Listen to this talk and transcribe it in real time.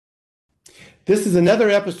This is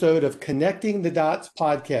another episode of Connecting the Dots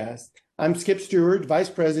podcast. I'm Skip Stewart, Vice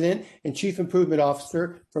President and Chief Improvement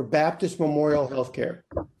Officer for Baptist Memorial Healthcare.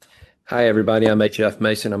 Hi, everybody. I'm H.F.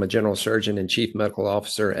 Mason. I'm a General Surgeon and Chief Medical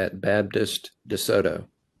Officer at Baptist DeSoto.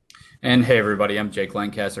 And hey, everybody. I'm Jake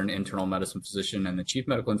Lancaster, an internal medicine physician and the Chief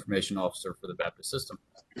Medical Information Officer for the Baptist System.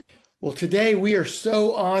 Well, today we are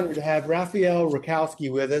so honored to have Raphael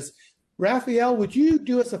Rakowski with us. Raphael, would you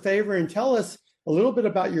do us a favor and tell us a little bit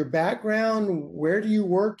about your background, where do you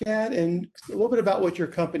work at, and a little bit about what your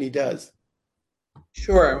company does?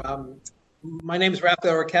 Sure. My name is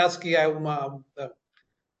Raphael Rakowski. I'm the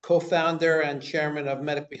co-founder and chairman of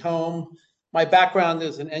Medically Home. My background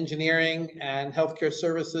is in engineering and healthcare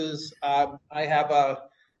services. I have a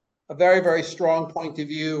very, very strong point of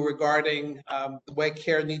view regarding the way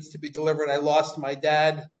care needs to be delivered. I lost my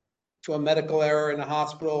dad to a medical error in a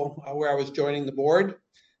hospital where I was joining the board.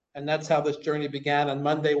 And that's how this journey began. On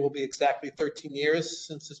Monday will be exactly 13 years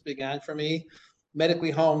since this began for me.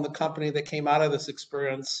 Medically Home, the company that came out of this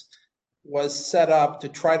experience, was set up to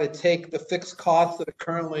try to take the fixed costs that are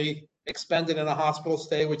currently expended in a hospital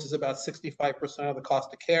stay, which is about 65% of the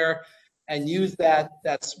cost of care, and use that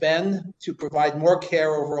spend to provide more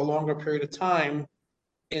care over a longer period of time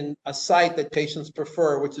in a site that patients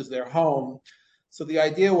prefer, which is their home. So the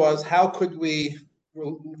idea was, how could we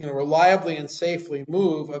reliably and safely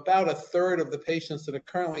move about a third of the patients that are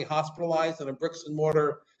currently hospitalized in a bricks and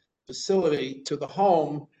mortar facility to the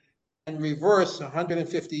home, and reverse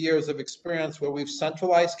 150 years of experience where we've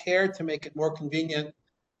centralized care to make it more convenient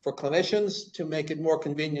for clinicians, to make it more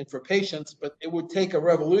convenient for patients. But it would take a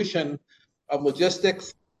revolution of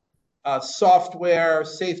logistics, software,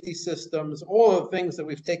 safety systems, all of the things that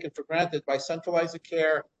we've taken for granted by centralizing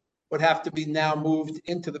care would have to be now moved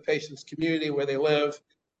into the patient's community where they live.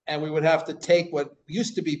 And we would have to take what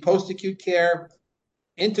used to be post-acute care,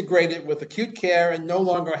 integrate it with acute care, and no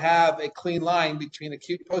longer have a clean line between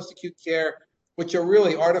acute, post-acute care, which are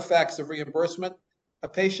really artifacts of reimbursement. A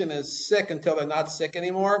patient is sick until they're not sick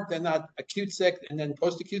anymore. They're not acute sick and then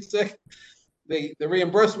post-acute sick. The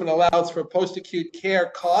reimbursement allows for post-acute care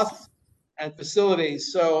costs and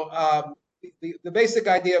facilities. So the basic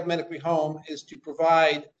idea of Medically Home is to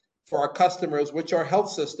provide for our customers, which are health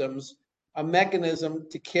systems, a mechanism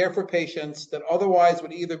to care for patients that otherwise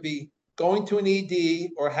would either be going to an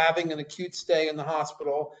ED or having an acute stay in the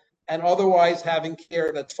hospital, and otherwise having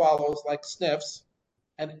care that follows, like SNFs,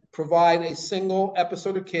 and provide a single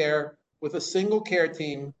episode of care with a single care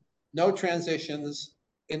team, no transitions,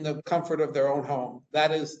 in the comfort of their own home.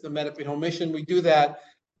 That is the Medically Home mission. We do that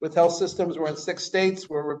with health systems. We're in 6 states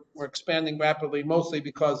where we're expanding rapidly, mostly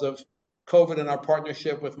because of COVID and our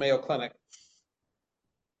partnership with Mayo Clinic.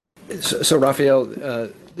 So Raphael,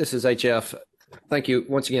 this is HF. Thank you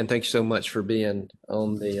once again. Thank you so much for being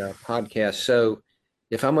on the podcast. So,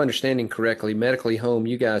 if I'm understanding correctly, Medically Home,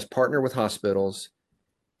 you guys partner with hospitals,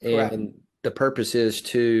 and Correct. The purpose is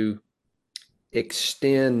to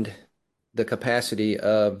extend the capacity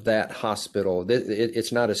of that hospital.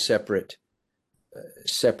 It's not a separate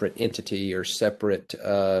entity or separate.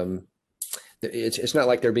 It's not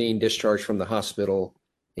like they're being discharged from the hospital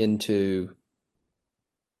into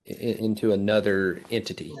another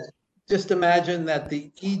entity. Just imagine that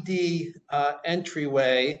the ED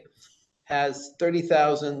entryway has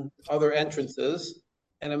 30,000 other entrances,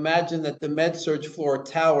 and imagine that the med-surg floor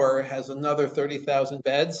tower has another 30,000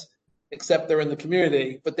 beds, except they're in the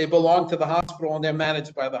community, but they belong to the hospital and they're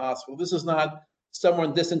managed by the hospital. This is not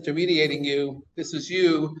someone disintermediating you. This is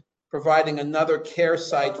you providing another care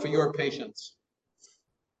site for your patients.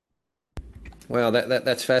 Wow,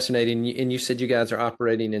 that's fascinating. And you said you guys are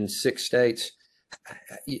operating in 6 states.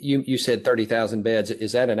 You said 30,000 beds.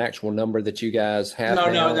 Is that an actual number that you guys have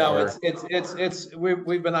now? No. Or?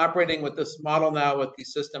 We've been operating with this model now with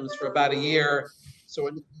these systems for about a year. So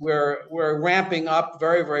we're ramping up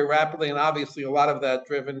very, very rapidly, and obviously a lot of that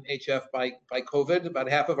driven, HF, by COVID. About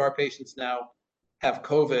half of our patients now have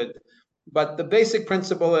COVID. But the basic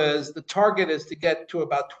principle is the target is to get to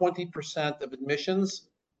about 20% of admissions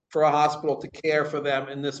for a hospital to care for them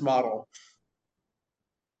in this model.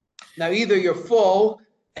 Now, either you're full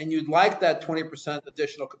and you'd like that 20%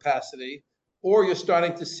 additional capacity, or you're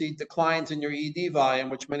starting to see declines in your ED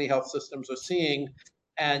volume, which many health systems are seeing,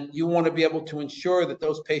 and you want to be able to ensure that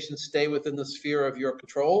those patients stay within the sphere of your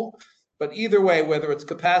control. But either way, whether it's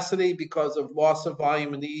capacity because of loss of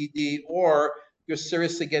volume in the ED, or you're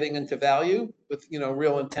seriously getting into value with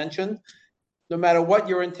real intention, no matter what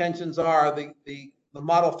your intentions are, the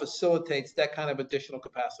model facilitates that kind of additional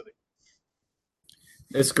capacity.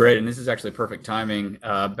 It's great, and this is actually perfect timing.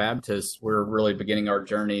 Baptist, we're really beginning our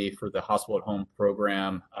journey for the hospital at home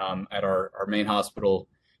program at our main hospital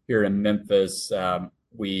here in Memphis.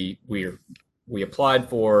 We applied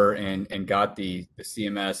for and got the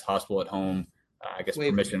CMS hospital at home, I guess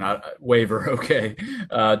Waiver. permission waiver, okay,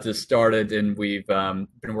 to start it, and we've been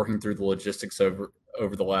working through the logistics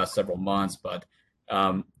over the last several months, but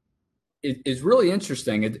it's really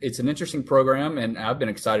interesting. It's an interesting program, and I've been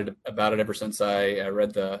excited about it ever since I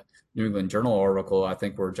read the New England Journal article, I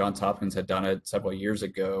think, where Johns Hopkins had done it several years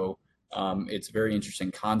ago. It's a very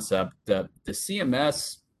interesting concept. The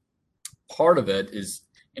CMS part of it is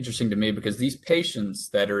interesting to me because these patients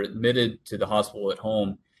that are admitted to the hospital at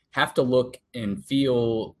home have to look and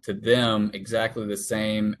feel to them exactly the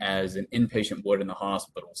same as an inpatient would in the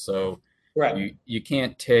hospital. So Right. you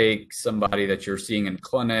can't take somebody that you're seeing in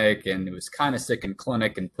clinic and who was kind of sick in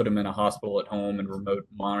clinic and put them in a hospital at home and remote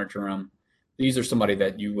monitor them. These are somebody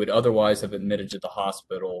that you would otherwise have admitted to the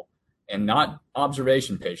hospital and not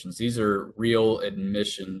observation patients. These are real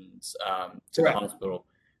admissions to the Correct. hospital.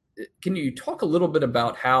 Can you talk a little bit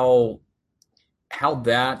about how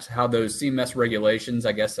those CMS regulations,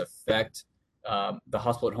 I guess, affect the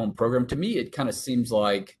hospital at home program? To me, it kind of seems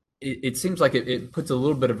like it puts a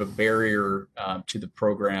little bit of a barrier to the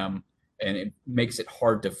program, and it makes it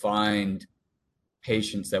hard to find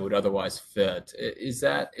patients that would otherwise fit. Is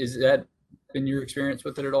that been your experience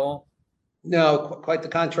with it at all? No, quite the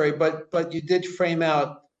contrary, but you did frame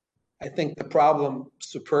out, I think, the problem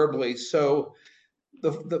superbly. So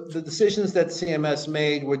the decisions that CMS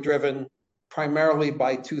made were driven primarily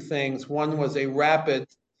by two things. One was a rapid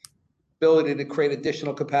ability to create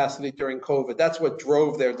additional capacity during COVID. That's what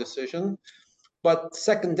drove their decision. But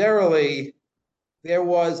secondarily, there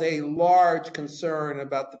was a large concern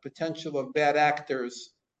about the potential of bad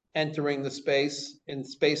actors entering the space in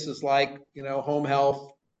spaces like, home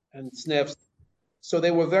health and SNFs. So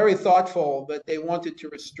they were very thoughtful that they wanted to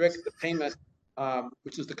restrict the payment,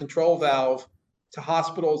 which is the control valve, to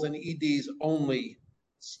hospitals and EDs only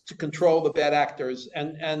to control the bad actors.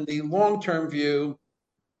 And the long-term view,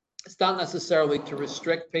 it's not necessarily to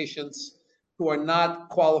restrict patients who are not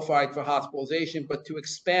qualified for hospitalization, but to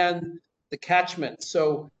expand the catchment.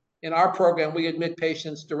 So in our program, we admit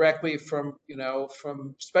patients directly from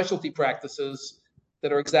specialty practices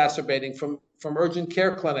that are exacerbating, from urgent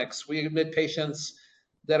care clinics. We admit patients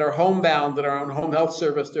that are homebound, that are on home health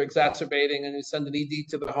service, they're exacerbating, and we send an ED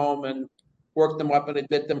to the home and work them up and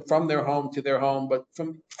admit them from their home to their home. But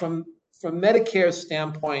from Medicare's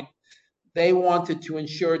standpoint, they wanted to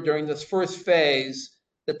ensure during this first phase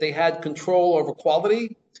that they had control over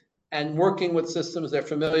quality and working with systems they're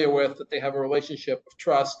familiar with, that they have a relationship of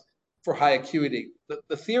trust for high acuity.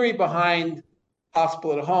 The theory behind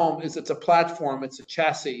hospital at home is it's a platform, it's a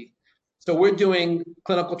chassis. So we're doing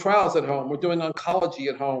clinical trials at home, we're doing oncology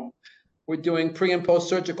at home, we're doing pre and post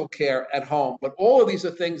surgical care at home. But all of these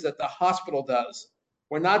are things that the hospital does.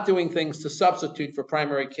 We're not doing things to substitute for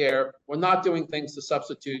primary care. We're not doing things to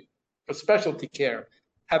substitute for specialty care.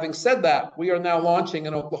 Having said that, we are now launching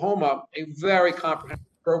in Oklahoma a very comprehensive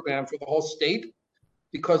program for the whole state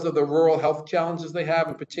because of the rural health challenges they have,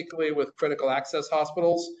 and particularly with critical access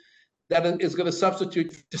hospitals, that is going to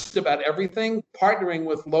substitute just about everything, partnering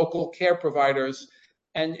with local care providers.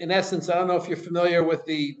 And in essence, I don't know if you're familiar with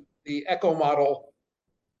the ECHO model.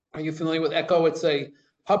 Are you familiar with ECHO? It's a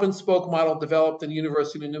hub and spoke model developed in the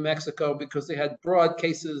University of New Mexico because they had broad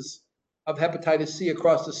cases of hepatitis C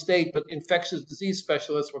across the state, but infectious disease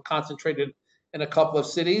specialists were concentrated in a couple of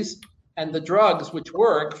cities. And the drugs which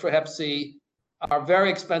work for Hep C are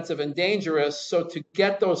very expensive and dangerous. So to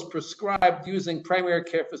get those prescribed using primary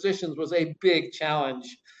care physicians was a big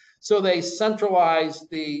challenge. So they centralized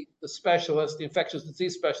the specialists, the infectious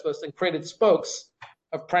disease specialists, and created spokes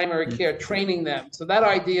of primary care, training them. So that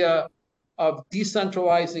idea of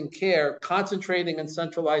decentralizing care, concentrating and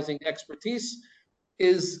centralizing expertise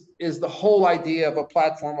is the whole idea of a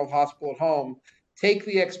platform of hospital at home. Take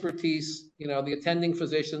the expertise, the attending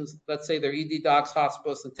physicians, let's say they're ED docs,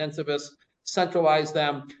 hospitalists, intensivists, centralize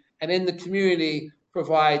them, and in the community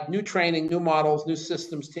provide new training, new models, new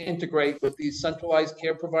systems to integrate with these centralized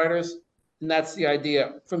care providers. And that's the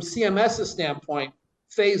idea. From CMS's standpoint,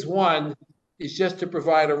 phase one is just to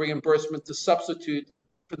provide a reimbursement to substitute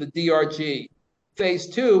for the DRG. Phase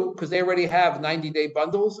two, because they already have 90-day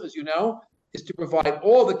bundles, as you know, is to provide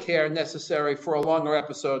all the care necessary for a longer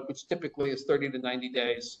episode, which typically is 30 to 90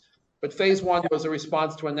 days. But phase one was a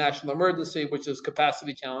response to a national emergency, which is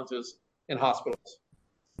capacity challenges in hospitals.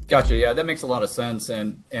 Gotcha. Yeah, that makes a lot of sense.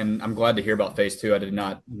 And I'm glad to hear about phase two. I did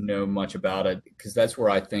not know much about it because that's where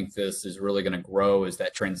I think this is really going to grow, is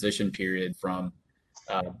that transition period from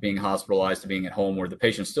being hospitalized to being at home, where the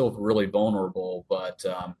patient's still really vulnerable, but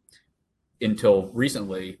until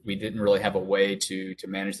recently, we didn't really have a way to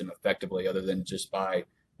manage them effectively other than just by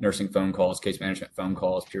nursing phone calls, case management phone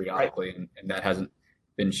calls periodically, Right. and that hasn't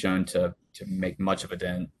been shown to make much of a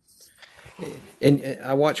dent. And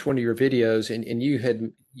I watched one of your videos, and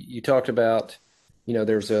you talked about,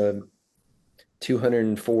 there's a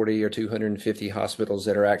 240 or 250 hospitals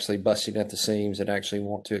that are actually busting at the seams that actually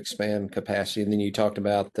want to expand capacity, and then you talked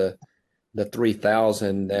about the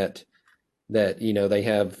 3,000 that they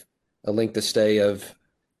have a length of stay of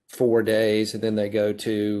 4 days, and then they go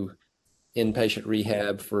to inpatient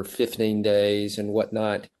rehab for 15 days and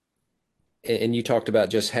whatnot. And you talked about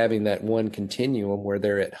just having that one continuum where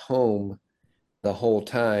they're at home the whole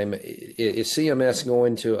time. Is CMS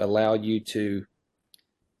going to allow you to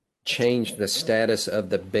change the status of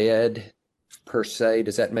the bed per se?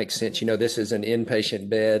 Does that make sense? This is an inpatient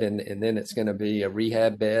bed, and then it's going to be a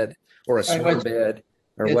rehab bed or a swim bed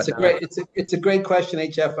or whatnot. It's a great question,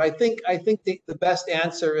 HF. I think the best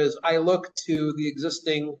answer is I look to the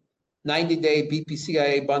existing 90-day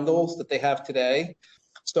BPCIA bundles that they have today.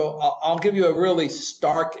 So I'll give you a really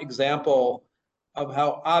stark example of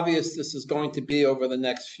how obvious this is going to be over the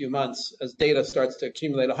next few months as data starts to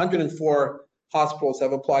accumulate. 104 hospitals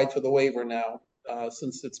have applied for the waiver now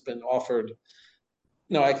since it's been offered.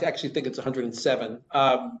 No, I actually think it's 107.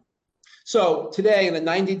 So today in a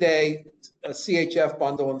 90-day CHF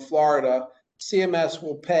bundle in Florida, CMS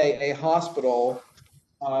will pay a hospital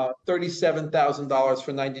 $37,000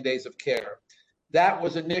 for 90 days of care. That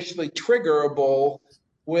was initially triggerable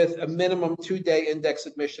with a minimum 2-day index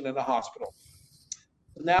admission in a hospital.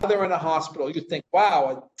 Now they're in a hospital. You think,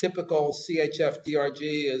 wow, a typical CHF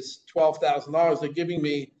DRG is $12,000. They're giving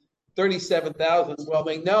me $37,000. Well,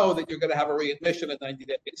 they know that you're going to have a readmission in 90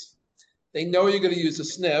 days. They know you're going to use a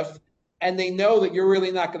SNF, and they know that you're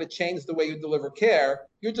really not going to change the way you deliver care.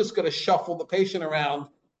 You're just going to shuffle the patient around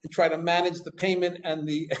and try to manage the payment and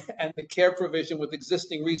the care provision with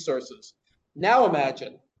existing resources. Now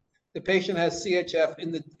imagine the patient has CHF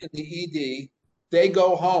in the ED. They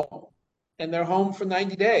go home, and they're home for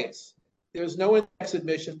 90 days. There's no index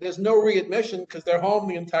admission. There's no readmission because they're home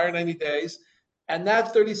the entire 90 days. And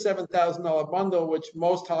that $37,000 bundle, which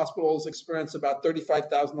most hospitals experience about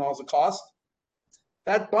 $35,000 a cost,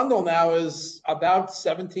 that bundle now is about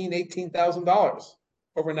 $17,000, $18,000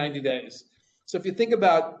 over 90 days. So if you think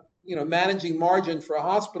about managing margin for a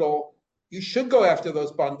hospital, you should go after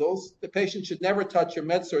those bundles. The patient should never touch your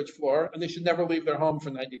med-surg floor, and they should never leave their home for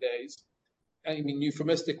 90 days. I mean,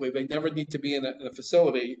 euphemistically, they never need to be in a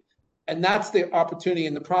facility. And that's the opportunity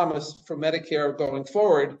and the promise for Medicare going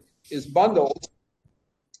forward is bundles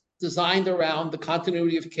designed around the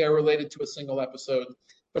continuity of care related to a single episode.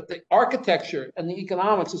 But the architecture and the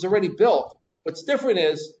economics is already built. What's different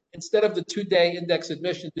is instead of the 2-day index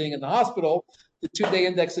admission being in the hospital, the 2-day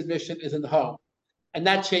index admission is in the home. And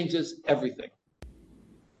that changes everything.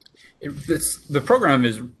 The program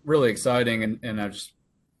is really exciting, and I just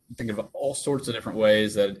think of all sorts of different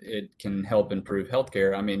ways that it can help improve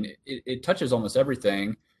healthcare. I mean, it touches almost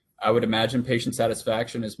everything. I would imagine patient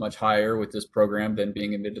satisfaction is much higher with this program than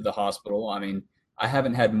being admitted to the hospital. I mean, I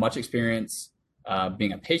haven't had much experience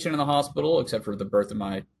being a patient in the hospital, except for the birth of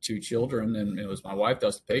my 2 children, and it was my wife that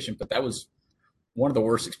was the patient, but that was one of the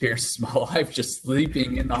worst experiences of my life, just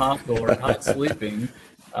sleeping in the hospital or not sleeping.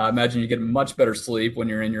 I imagine you get much better sleep when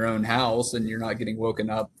you're in your own house and you're not getting woken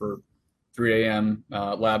up for 3 a.m.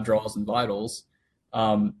 Lab draws and vitals.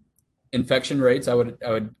 Infection rates, I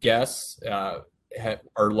would guess, are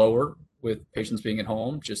lower with patients being at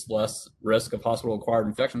home, just less risk of hospital-acquired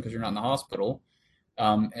infection because you're not in the hospital,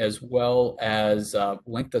 as well as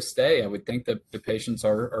length of stay. I would think that the patients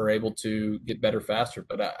are able to get better faster,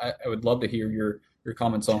 but I would love to hear your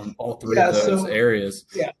comments on all three of those areas.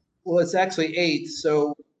 Yeah, well, it's actually 8.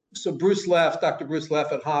 So Bruce Leff, Dr. Bruce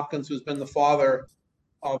Leff at Hopkins, who's been the father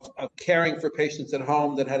of caring for patients at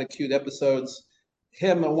home that had acute episodes,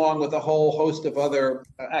 him along with a whole host of other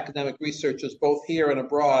academic researchers, both here and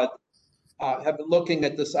abroad, have been looking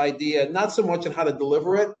at this idea, not so much on how to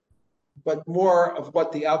deliver it, but more of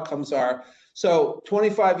what the outcomes are. So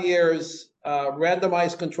 25 years,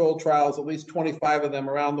 randomized controlled trials, at least 25 of them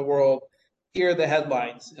around the world. Here are the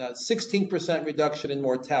headlines: 16% reduction in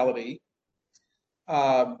mortality,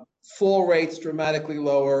 full rates dramatically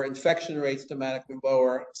lower, infection rates dramatically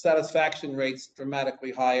lower, satisfaction rates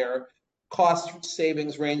dramatically higher, cost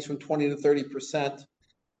savings range from 20 to 30%.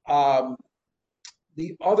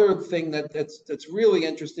 The other thing that's really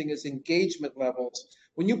interesting is engagement levels.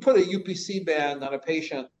 When you put a UPC band on a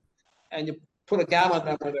patient and you put a gown on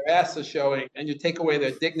them where their ass is showing and you take away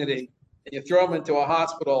their dignity, and you throw them into a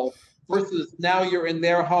hospital versus now you're in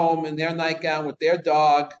their home, in their nightgown with their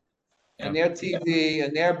dog and their TV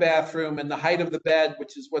and their bathroom and the height of the bed,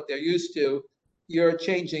 which is what they're used to. You're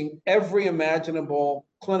changing every imaginable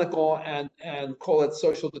clinical and call it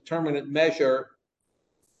social determinant measure.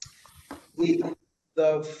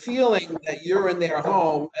 The feeling that you're in their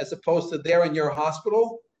home as opposed to they're in your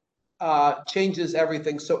hospital changes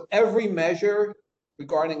everything. So every measure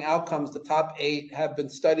regarding outcomes, the top 8 have been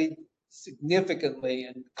studied significantly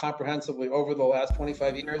and comprehensively over the last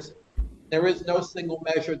 25 years. There is no single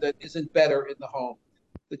measure that isn't better in the home.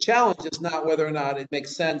 The challenge is not whether or not it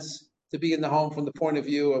makes sense to be in the home from the point of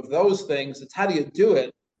view of those things. It's how do you do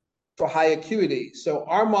it for high acuity. So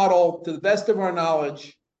our model, to the best of our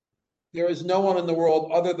knowledge, there is no one in the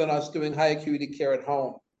world other than us doing high acuity care at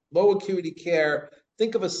home. Low acuity care,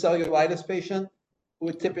 think of a cellulitis patient who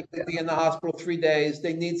would typically be in the hospital 3 days.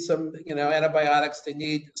 They need some, antibiotics. They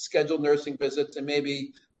need scheduled nursing visits and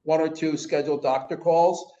maybe 1 or 2 scheduled doctor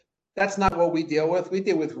calls. That's not what we deal with. We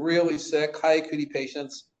deal with really sick, high acuity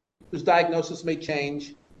patients whose diagnosis may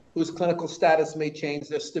change, whose clinical status may change,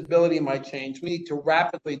 their stability might change. We need to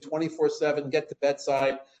rapidly 24/7 get to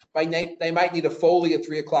bedside. They might need a Foley at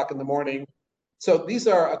 3 o'clock in the morning. So these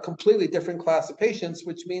are a completely different class of patients,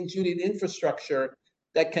 which means you need infrastructure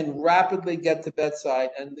that can rapidly get to bedside.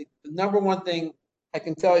 And the number one thing I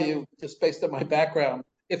can tell you, just based on my background,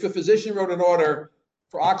 if a physician wrote an order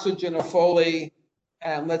for oxygen or Foley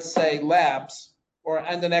and let's say labs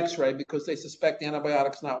and an x-ray because they suspect the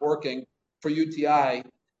antibiotic's not working for UTI,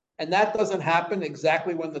 and that doesn't happen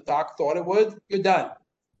exactly when the doc thought it would, you're done.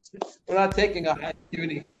 We're not taking a high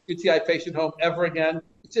acuity UTI patient home ever again.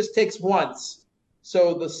 It just takes once.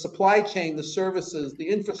 So the supply chain, the services, the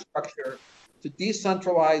infrastructure to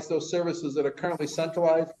decentralize those services that are currently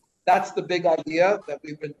centralized, that's the big idea that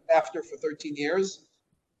we've been after for 13 years.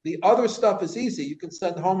 The other stuff is easy. You can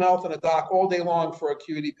send home health and a doc all day long for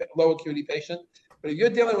low acuity patient. But if you're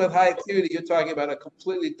dealing with high acuity, you're talking about a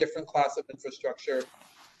completely different class of infrastructure.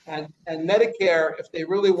 And Medicare, if they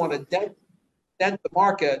really want to dent the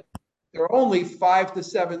market, there are only 5 to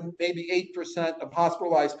 7, maybe 8% of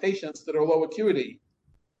hospitalized patients that are low acuity.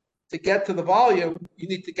 To get to the volume, you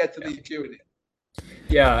need to get to the acuity.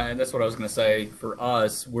 Yeah, and that's what I was going to say. For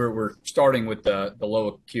us, we're starting with the low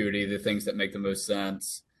acuity, the things that make the most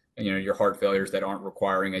sense. And, your heart failures that aren't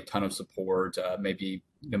requiring a ton of support, maybe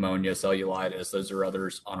pneumonia, cellulitis. Those are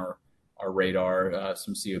others on our radar,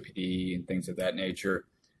 some COPD and things of that nature.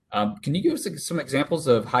 Can you give us some examples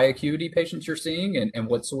of high acuity patients you're seeing and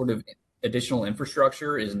what sort of additional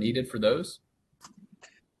infrastructure is needed for those?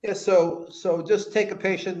 Yeah, so just take a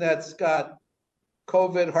patient that's got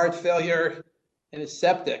COVID, heart failure, and is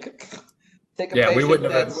septic. We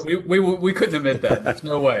wouldn't have. We couldn't admit that. There's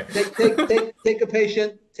no way. Take a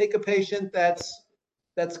patient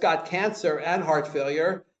that's got cancer and heart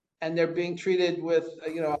failure, and they're being treated with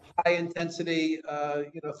high intensity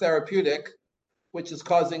therapeutic, which is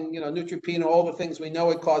causing neutropenia, all the things we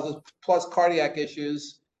know it causes, plus cardiac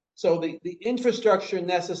issues. So the infrastructure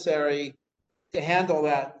necessary to handle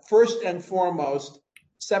that, first and foremost,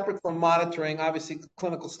 separate from monitoring, obviously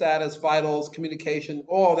clinical status, vitals, communication,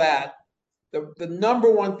 all that. The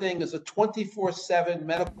number one thing is a 24/7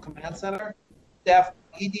 medical command center, staff,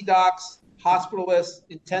 ED docs, hospitalists,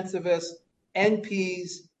 intensivists,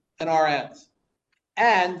 NPs, and RNs.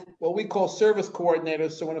 And what we call service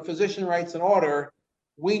coordinators. So when a physician writes an order,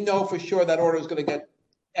 we know for sure that order is going to get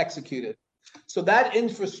executed. So that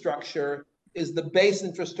infrastructure is the base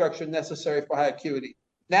infrastructure necessary for high acuity.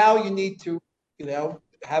 Now you need to,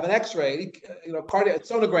 have an X-ray, cardiac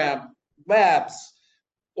sonogram, labs.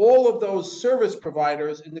 All of those service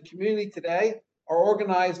providers in the community today are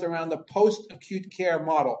organized around the post-acute care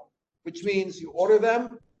model, which means you order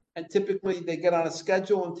them and typically they get on a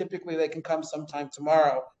schedule and typically they can come sometime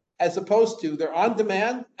tomorrow, as opposed to they're on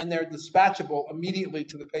demand and they're dispatchable immediately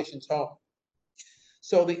to the patient's home.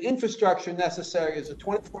 So the infrastructure necessary is a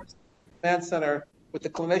 24/7 command center with the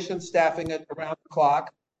clinicians staffing it around the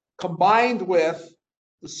clock, combined with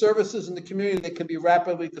the services in the community that can be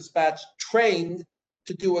rapidly dispatched, trained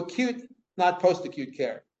to do acute, not post-acute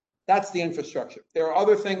care. That's the infrastructure. There are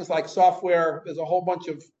other things like software. There's a whole bunch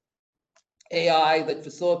of AI that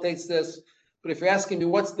facilitates this. But if you're asking me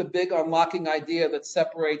what's the big unlocking idea that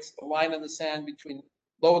separates the line in the sand between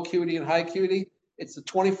low acuity and high acuity, it's the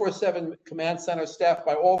 24/7 command center staffed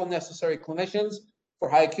by all the necessary clinicians for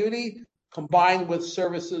high acuity, combined with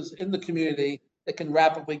services in the community that can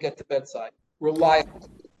rapidly get to bedside, reliable.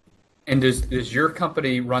 And does your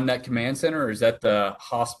company run that command center, or is that the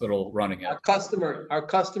hospital running it? Our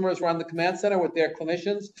customers run the command center with their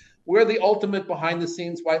clinicians. We're the ultimate behind the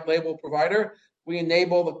scenes white label provider. We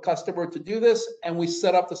enable the customer to do this, and we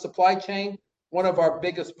set up the supply chain. One of our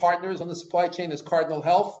biggest partners on the supply chain is Cardinal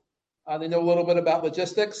Health. They know a little bit about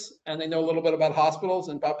logistics, and they know a little bit about hospitals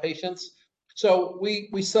and about patients. So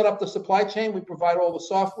we set up the supply chain. We provide all the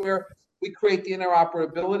software. We create the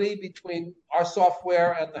interoperability between our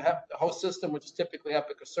software and the host system, which is typically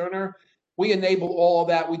Epic or Cerner. We enable all of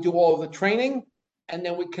that. We do all of the training, and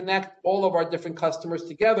then we connect all of our different customers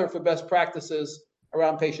together for best practices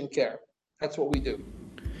around patient care. That's what we do.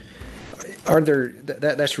 Are there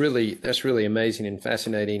that's really amazing and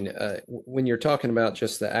fascinating. When you're talking about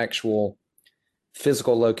just the actual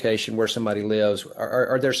physical location where somebody lives,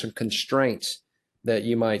 are there some constraints that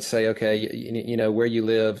you might say, okay, you know, where you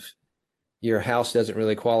live, your house doesn't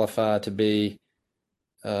really qualify to be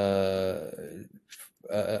a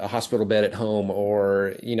hospital bed at home,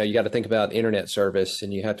 or, you know, you got to think about internet service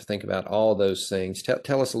and you have to think about all those things.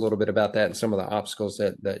 Tell us a little bit about that and some of the obstacles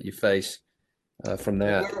that you face from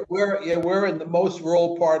that. We're in the most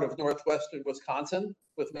rural part of northwestern Wisconsin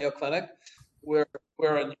with Mayo Clinic.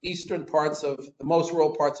 We're in eastern parts of the most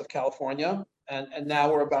rural parts of California, and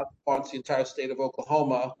now we're about to launch the entire state of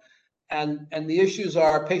Oklahoma. And the issues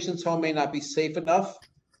are patient's home may not be safe enough, in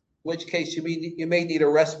which case you may need a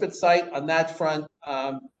respite site. On that front,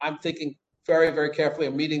 I'm thinking very, very carefully.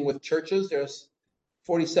 I'm meeting with churches. There's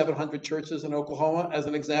 4,700 churches in Oklahoma, as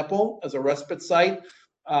an example, as a respite site.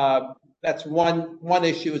 That's one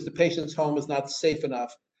issue, is the patient's home is not safe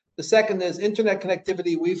enough. The second is internet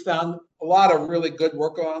connectivity. We've found a lot of really good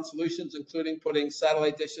workaround solutions, including putting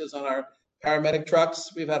satellite dishes on our paramedic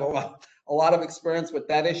trucks. We've had a lot of experience with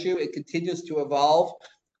that issue. It continues to evolve.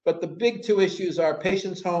 But the big two issues are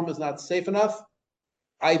patient's home is not safe enough,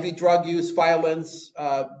 IV drug use, violence,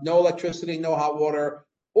 no electricity, no hot water,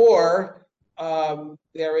 or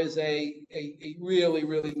there is a really,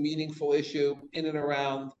 really meaningful issue in and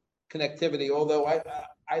around connectivity, although I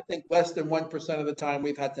think less than 1% of the time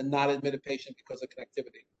we've had to not admit a patient because of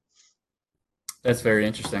connectivity. That's very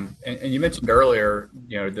interesting. And you mentioned earlier,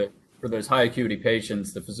 you know, that for those high acuity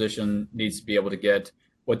patients, the physician needs to be able to get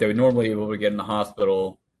what they would normally be able to get in the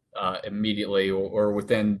hospital immediately or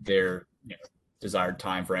within their, you know, desired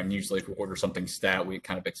time frame. Usually if we order something stat, we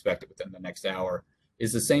kind of expect it within the next hour.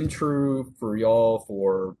 Is the same true for y'all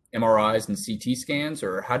for MRIs and CT scans,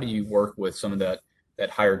 or how do you work with some of that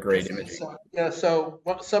higher grade imaging? So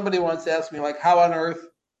somebody once asked me, like, how on earth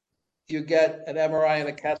do you get an MRI and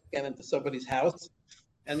a CAT scan into somebody's house?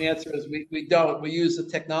 And the answer is we don't. We use a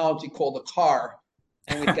technology called a car,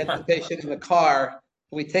 and we get the patient in the car,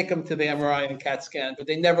 and we take them to the MRI and CAT scan, but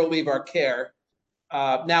they never leave our care.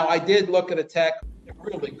 Now, I did look at a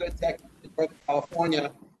really good tech in Northern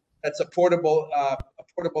California. That's a portable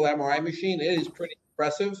MRI machine. It is pretty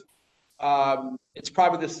impressive. It's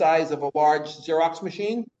probably the size of a large Xerox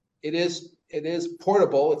machine. It is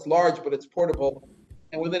portable. It's large, but it's portable.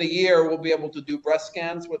 And within a year, we'll be able to do breast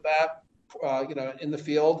scans with that, in the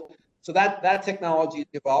field. So that technology is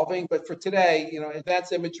evolving. But for today,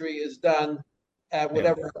 advanced imagery is done at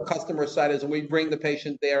whatever customer site is, and we bring the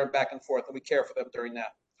patient there and back and forth, and we care for them during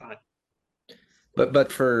that time.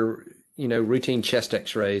 But for routine chest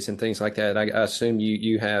X-rays and things like that, I assume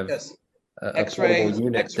you have a portable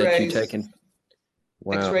unit that you take in.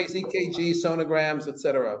 Wow. X-rays, EKG, sonograms,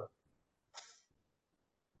 etc.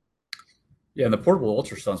 Yeah, and the portable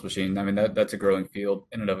ultrasound machine, I mean, that's a growing field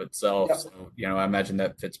in and of itself. Yep. So, I imagine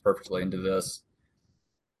that fits perfectly into this.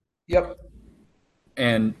 Yep.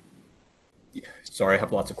 And sorry, I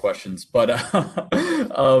have lots of questions, but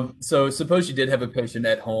so suppose you did have a patient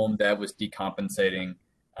at home that was decompensating.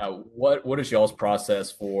 What is y'all's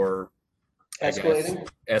process for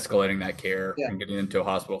escalating that care and getting them to a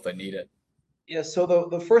hospital if they need it? Yeah. So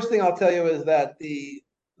the first thing I'll tell you is that the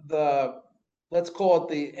let's call it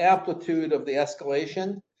the amplitude of the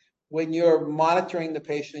escalation, when you're monitoring the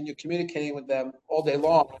patient and you're communicating with them all day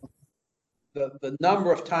long, the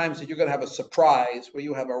number of times that you're going to have a surprise where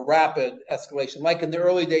you have a rapid escalation, like in the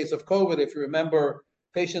early days of COVID, if you remember,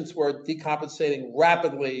 patients were decompensating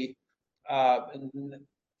rapidly. And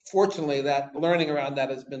fortunately, that learning around that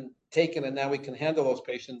has been taken, and now we can handle those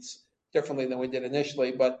patients differently than we did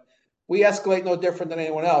initially. But we escalate no different than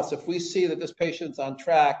anyone else. If we see that this patient's on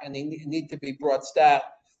track and they need to be brought stat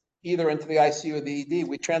either into the ICU or the ED,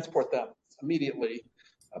 we transport them immediately.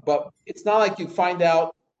 But it's not like you find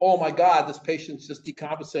out, oh my God, this patient's just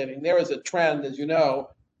decompensating. There is a trend, as you know,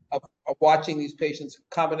 of watching these patients,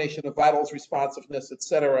 combination of vitals, responsiveness, et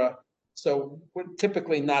cetera. So we're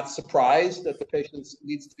typically not surprised that the patient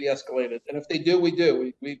needs to be escalated. And if they do, we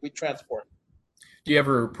do. We transport. Do you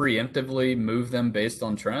ever preemptively move them based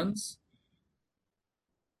on trends?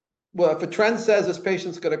 Well, if a trend says this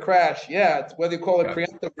patient's going to crash, yeah, it's whether you call it Yeah.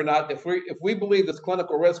 preemptive or not. If we believe there's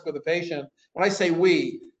clinical risk with the patient, when I say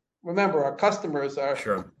we, remember our customers are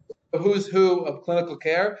Sure. the who's who of clinical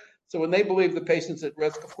care. So when they believe the patient's at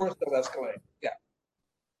risk, of course they'll escalate. Yeah.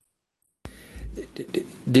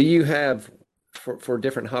 Do you have, for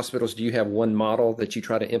different hospitals, do you have one model that you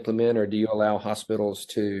try to implement, or do you allow hospitals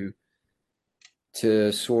to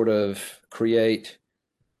sort of create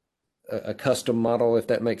a custom model, if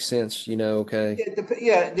that makes sense? Okay.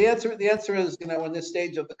 Yeah, the answer is, in this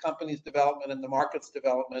stage of the company's development and the market's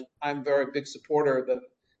development, I'm very big supporter that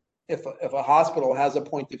if a hospital has a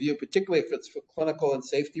point of view, particularly if it's for clinical and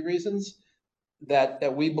safety reasons,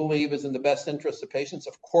 that we believe is in the best interest of patients,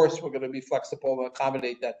 of course, we're going to be flexible and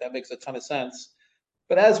accommodate that. That makes a ton of sense.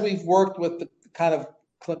 But as we've worked with the kind of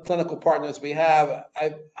clinical partners we have,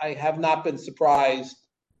 I have not been surprised.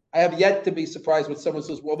 I have yet to be surprised when someone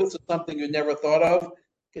says, well, this is something you never thought of.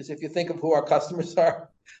 Because if you think of who our customers are,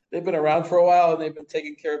 they've been around for a while and they've been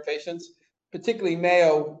taking care of patients, particularly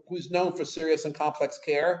Mayo, who's known for serious and complex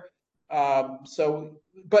care. But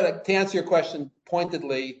to answer your question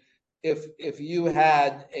pointedly, if you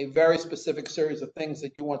had a very specific series of things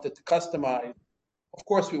that you wanted to customize, of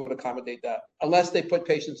course we would accommodate that, unless they put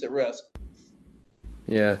patients at risk.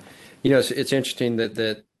 Yeah. It's interesting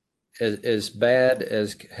that as bad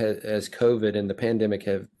as COVID and the pandemic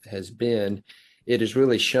has been, it has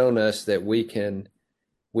really shown us that we can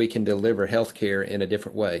deliver healthcare in a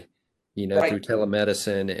different way, Right. through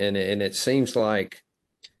telemedicine. And it seems like,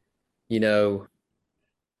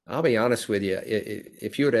 I'll be honest with you.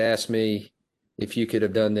 If you would have asked me if you could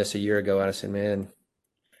have done this a year ago, I'd have said, man,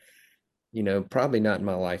 probably not in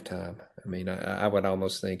my lifetime. I mean, I would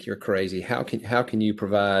almost think you're crazy. How can you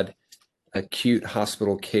provide acute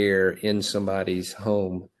hospital care in somebody's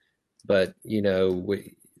home? But,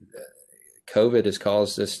 COVID has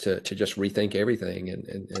caused us to just rethink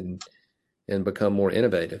everything and become more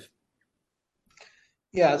innovative.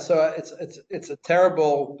 Yeah, so it's a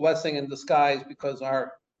terrible blessing in disguise because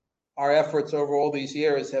our efforts over all these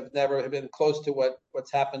years have never been close to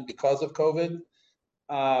what's happened because of COVID.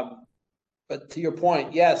 But to your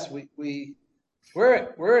point, yes, we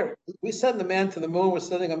send the man to the moon.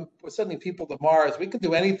 We're sending people to Mars. We can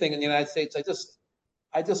do anything in the United States.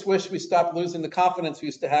 I just wish we stopped losing the confidence we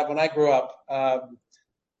used to have when I grew up.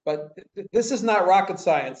 But this is not rocket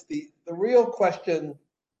science. The real question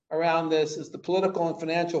around this is the political and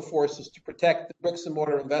financial forces to protect the bricks and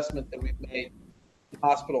mortar investment that we've made in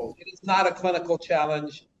hospitals. It is not a clinical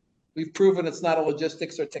challenge. We've proven it's not a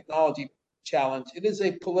logistics or technology challenge. It is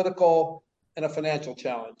a political and a financial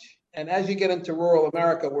challenge. And as you get into rural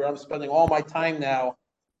America, where I'm spending all my time now,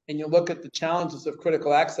 and you look at the challenges of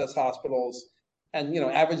critical access hospitals, and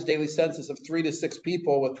average daily census of 3 to 6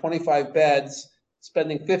 people with 25 beds,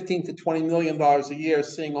 spending $15 to $20 million a year,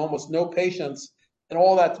 seeing almost no patients, and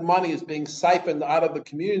all that money is being siphoned out of the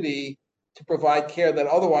community to provide care that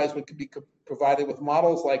otherwise would be provided with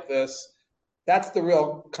models like this. That's the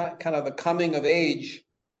real kind of the coming of age.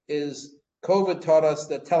 Is COVID taught us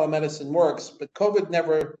that telemedicine works, but COVID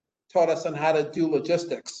never taught us on how to do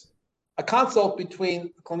logistics. A consult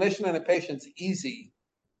between a clinician and a patient's easy.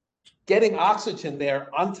 Getting oxygen there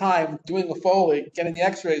on time, doing the Foley, getting the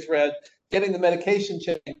x-rays read, getting the medication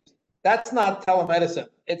changed, that's not telemedicine.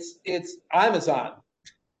 It's Amazon.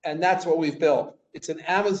 And that's what we've built. It's an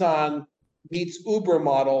Amazon meets Uber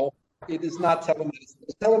model. It is not telemedicine.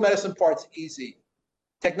 The telemedicine part's easy.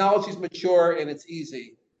 Technology's mature and it's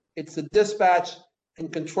easy. It's the dispatch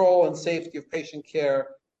and control and safety of patient care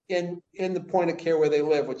in the point of care where they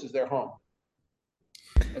live, which is their home.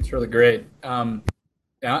 That's really great. I'm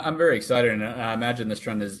very excited, and I imagine this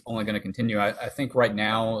trend is only going to continue. I think right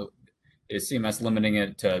now is CMS limiting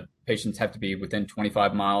it to patients have to be within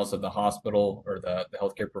 25 miles of the hospital or the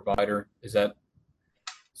healthcare provider. Is that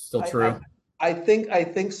still true? I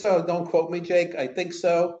think so. Don't quote me, Jake. I think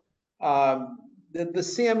so. The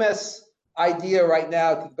CMS idea right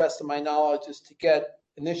now, to the best of my knowledge, is to get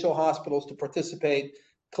initial hospitals to participate,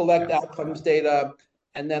 collect outcomes data,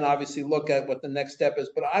 and then obviously look at what the next step is.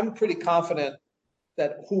 But I'm pretty confident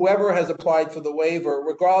that whoever has applied for the waiver,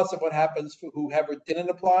 regardless of what happens for whoever didn't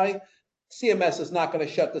apply, CMS is not going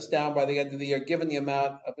to shut this down by the end of the year, given the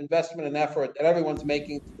amount of investment and effort that everyone's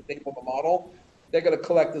making to enable the model. They're going to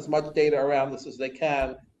collect as much data around this as they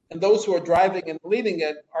can. And those who are driving and leading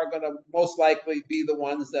it are going to most likely be the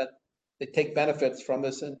ones that take benefits from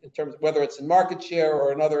this in terms of whether it's in market share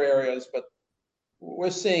or in other areas. But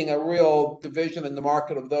we're seeing a real division in the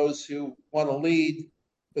market of those who want to lead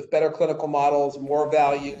with better clinical models, more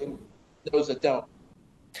value, those that don't.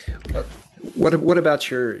 What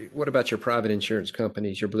about your private insurance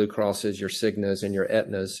companies, your Blue Crosses, your Cignas, and your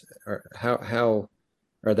Aetnas? How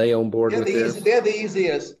are they on board with this? They're the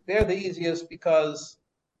easiest. They're the easiest because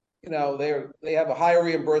they have a higher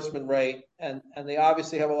reimbursement rate, and they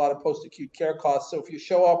obviously have a lot of post-acute care costs. So if you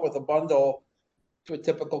show up with a bundle to a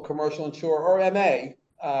typical commercial insurer or MA,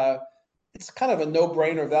 it's kind of a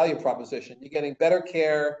no-brainer value proposition. You're getting better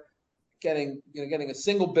care, getting a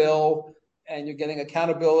single bill, and you're getting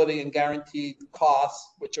accountability and guaranteed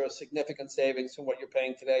costs, which are a significant savings from what you're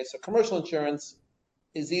paying today. So commercial insurance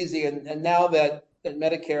is easy, and now that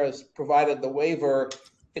Medicare has provided the waiver,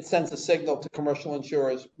 it sends a signal to commercial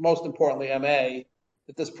insurers, most importantly MA,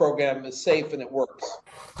 that this program is safe and it works.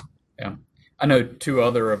 Yeah. I know 2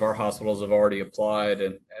 other of our hospitals have already applied,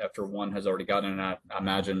 and after one has already gotten in, I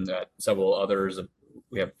imagine that several others,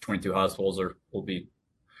 we have 22 hospitals, will be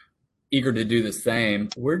eager to do the same.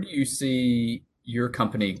 Where do you see your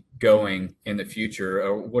company going in the future?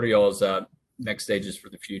 Or what are y'all's next stages for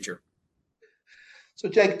the future? So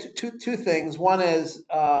Jake, two things. One is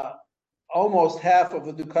almost half of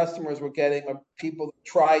the new customers we're getting are people who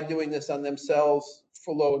tried doing this on themselves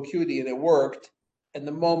for low acuity and it worked. And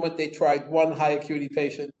the moment they tried one high acuity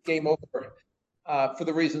patient, game over, for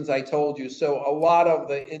the reasons I told you. So a lot of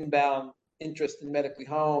the inbound interest in Medically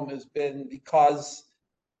Home has been because,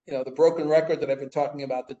 the broken record that I've been talking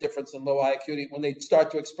about, the difference in low high acuity, when they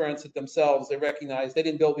start to experience it themselves, they recognize they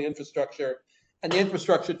didn't build the infrastructure, and the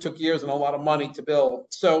infrastructure took years and a lot of money to build.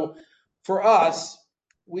 So for us,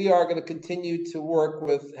 we are going to continue to work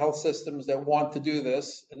with health systems that want to do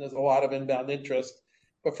this, and there's a lot of inbound interest.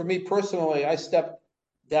 But for me personally, I stepped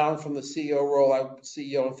down from the CEO role. I was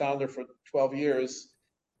CEO and founder for 12 years,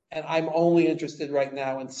 and I'm only interested right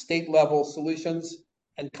now in state-level solutions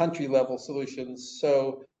and country-level solutions.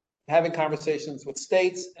 So having conversations with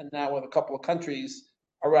states and now with a couple of countries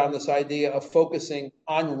around this idea of focusing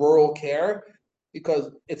on rural care,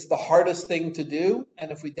 because it's the hardest thing to do.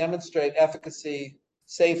 And if we demonstrate efficacy,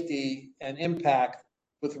 safety, and impact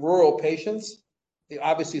with rural patients, the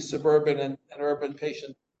obviously suburban and urban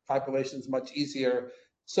patient population is much easier.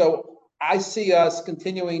 So I see us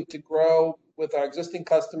continuing to grow with our existing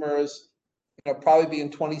customers, probably be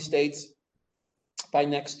in 20 states by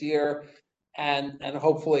next year, and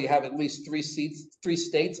hopefully have at least 3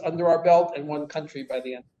 states under our belt and 1 country by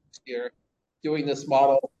the end of next year, doing this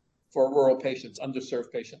model for rural patients,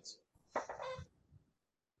 underserved patients.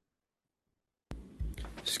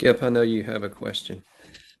 Skip, I know you have a question.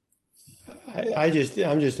 I'm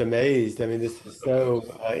just amazed. I mean, this is so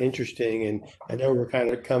interesting, and I know we're kind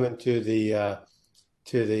of coming to the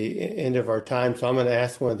end of our time, so I'm going to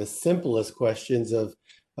ask one of the simplest questions of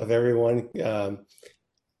everyone.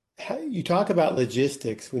 You talk about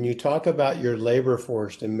logistics when you talk about your labor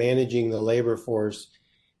force and managing the labor force,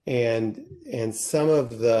 and some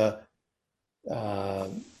of the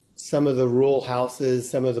rural houses,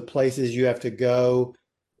 some of the places you have to go.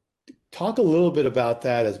 Talk a little bit about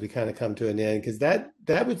that as we kind of come to an end, because that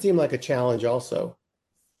would seem like a challenge also.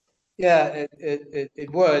 Yeah,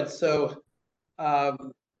 it would. So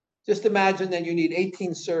just imagine that you need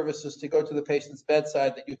 18 services to go to the patient's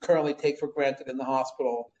bedside that you currently take for granted in the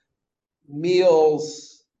hospital.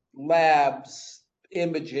 Meals, labs,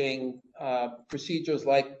 imaging, procedures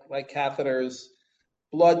like catheters,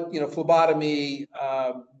 blood, phlebotomy,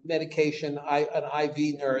 medication, an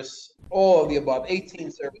IV nurse, all of the above,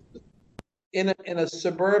 18 services. In a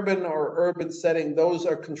suburban or urban setting, those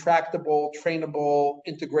are contractable, trainable,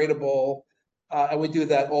 integratable, and we do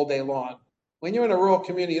that all day long. When you're in a rural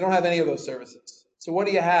community, you don't have any of those services. So what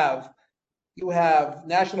do you have? You have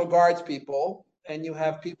National Guards people, and you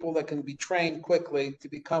have people that can be trained quickly to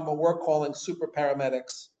become what we're calling super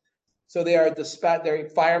paramedics. So they're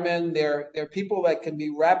firemen, they're people that can be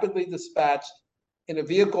rapidly dispatched in a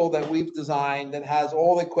vehicle that we've designed that has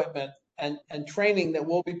all the equipment and training that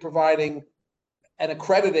we'll be providing and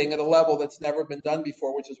accrediting at a level that's never been done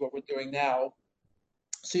before, which is what we're doing now.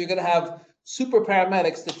 So you're going to have super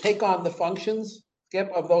paramedics to take on the functions,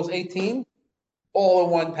 Skip, of those 18, all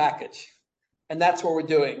in one package. And that's what we're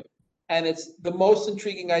doing. And it's the most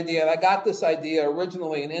intriguing idea. And I got this idea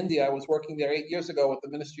originally in India. I was working there 8 years ago with the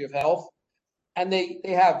Ministry of Health. And they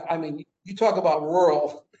have, I mean, you talk about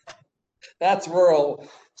rural, that's rural.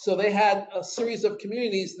 So they had a series of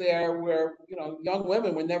communities there where, young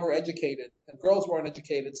women were never educated and girls weren't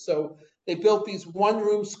educated. So they built these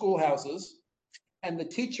one-room schoolhouses, and the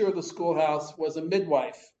teacher of the schoolhouse was a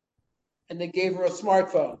midwife, and they gave her a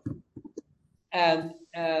smartphone. And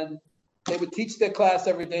they would teach their class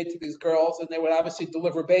every day to these girls, and they would obviously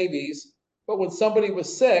deliver babies. But when somebody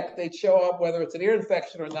was sick, they'd show up, whether it's an ear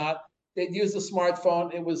infection or not, they'd use the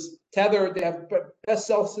smartphone. It was tethered. They have the best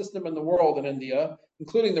cell system in the world in India,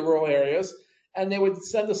 including the rural areas. And they would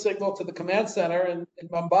send a signal to the command center in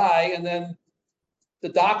Mumbai, and then the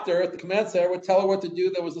doctor at the command center would tell her what to do.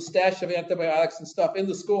 There was a stash of antibiotics and stuff in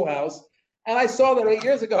the schoolhouse. And I saw that 8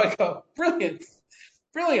 years ago. I go, brilliant,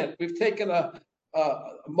 brilliant. We've taken a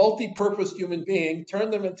multi-purpose human being,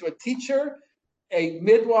 turned them into a teacher, a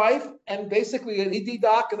midwife, and basically an ED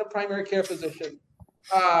doc and a primary care physician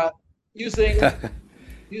using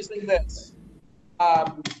this.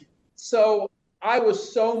 So I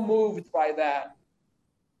was so moved by that.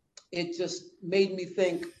 It just made me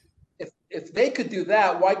think, if they could do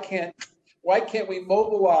that, why can't we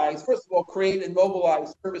mobilize, first of all, create and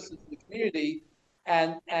mobilize services in the community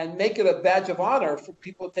and make it a badge of honor for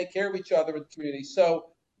people to take care of each other in the community. So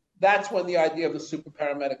that's when the idea of the super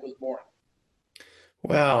paramedic was born.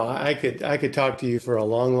 Wow, I could talk to you for a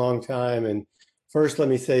long, long time. And first, let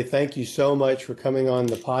me say thank you so much for coming on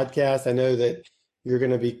the podcast. I know that you're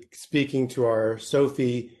going to be speaking to our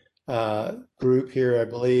Sophie group here, I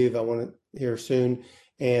believe. I want to hear soon.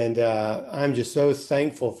 And I'm just so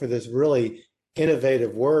thankful for this really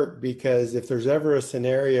innovative work, because if there's ever a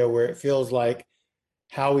scenario where it feels like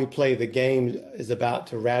how we play the game is about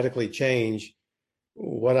to radically change,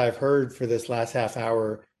 what I've heard for this last half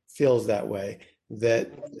hour feels that way,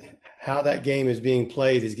 that how that game is being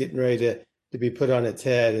played is getting ready to be put on its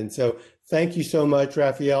head. And so thank you so much,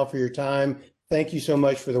 Raphael, for your time. Thank you so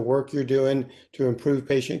much for the work you're doing to improve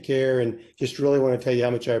patient care, and just really want to tell you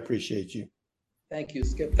how much I appreciate you. Thank you,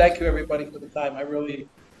 Skip. Thank you, everybody, for the time. I really,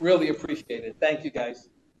 really appreciate it. Thank you, guys.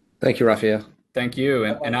 Thank you, Raphael. Thank you.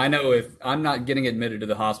 And I know if I'm not getting admitted to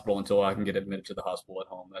the hospital until I can get admitted to the hospital at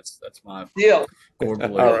home. That's my deal. core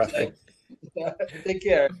belief. All right. Take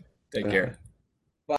care. Take care.